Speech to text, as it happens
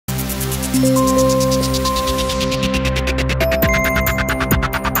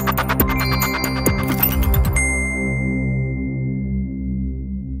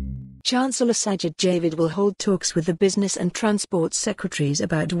Chancellor Sajid Javid will hold talks with the business and transport secretaries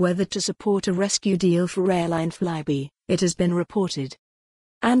about whether to support a rescue deal for airline Flybe, it has been reported.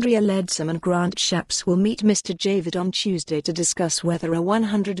 Andrea Leadsom and Shapps will meet Mr Javid on Tuesday to discuss whether a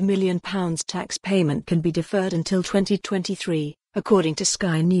 £100 million tax payment can be deferred until 2023, according to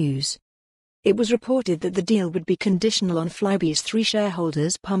Sky News. It was reported that the deal would be conditional on Flybe's 3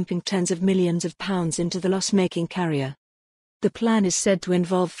 shareholders pumping tens of millions of pounds into the loss-making carrier. The plan is said to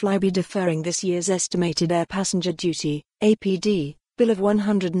involve Flybe deferring this year's estimated air passenger duty, APD, bill of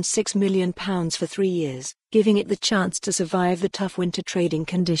 £106 million for 3 years, giving it the chance to survive the tough winter trading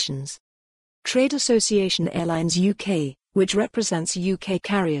conditions. Trade association Airlines UK, which represents UK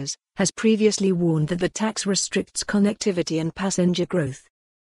carriers, has previously warned that the tax restricts connectivity and passenger growth.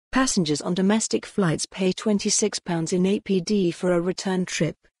 Passengers on domestic flights pay £26 in APD for a return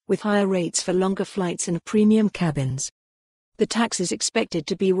trip, with higher rates for longer flights and premium cabins. The tax is expected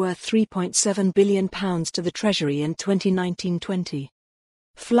to be worth £3.7 billion to the Treasury in 2019-20.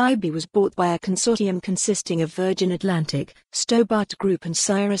 Flybe was bought by a consortium consisting of Virgin Atlantic, Stobart Group and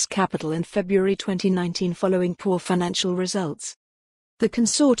Cyrus Capital in February 2019 following poor financial results. The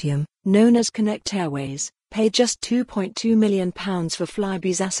consortium, known as Connect Airways, paid just £2.2 million for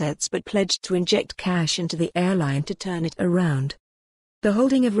Flybe's assets but pledged to inject cash into the airline to turn it around. The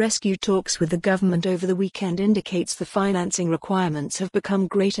holding of rescue talks with the government over the weekend indicates the financing requirements have become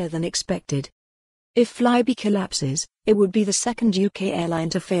greater than expected. If Flybe collapses, it would be the second UK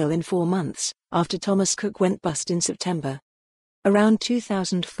airline to fail in 4 months, after Thomas Cook went bust in September. Around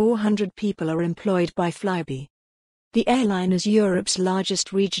 2,400 people are employed by Flybe. The airline is Europe's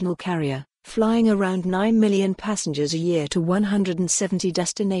largest regional carrier, flying around 9 million passengers a year to 170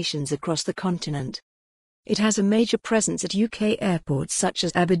 destinations across the continent. It has a major presence at UK airports such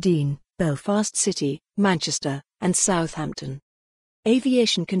as Aberdeen, Belfast City, Manchester, and Southampton.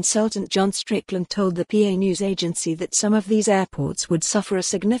 Aviation consultant John Strickland told the PA news agency that some of these airports would suffer a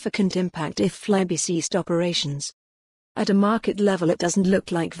significant impact if Flybe ceased operations. At a market level it doesn't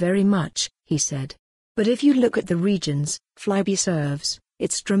look like very much, he said. But if you look at the regions Flybe serves,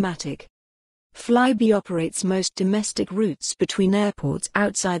 it's dramatic. Flybe operates most domestic routes between airports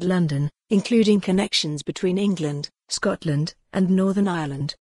outside London, including connections between England, Scotland, and Northern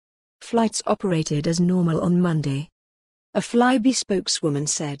Ireland. Flights operated as normal on Monday. A Flybe spokeswoman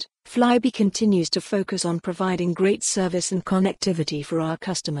said, "Flybe continues to focus on providing great service and connectivity for our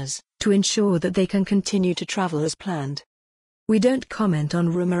customers, to ensure that they can continue to travel as planned. We don't comment on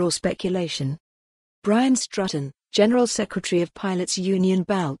rumour or speculation." Brian Strutton, General Secretary of Pilots Union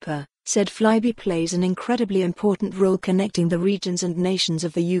BALPA, said Flybe plays an incredibly important role connecting the regions and nations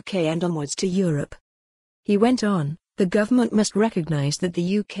of the UK and onwards to Europe. He went on, "The government must recognise that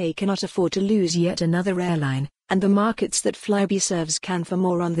the UK cannot afford to lose yet another airline, and the markets that Flybe serves can." For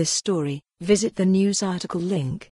more on this story, visit the news article link.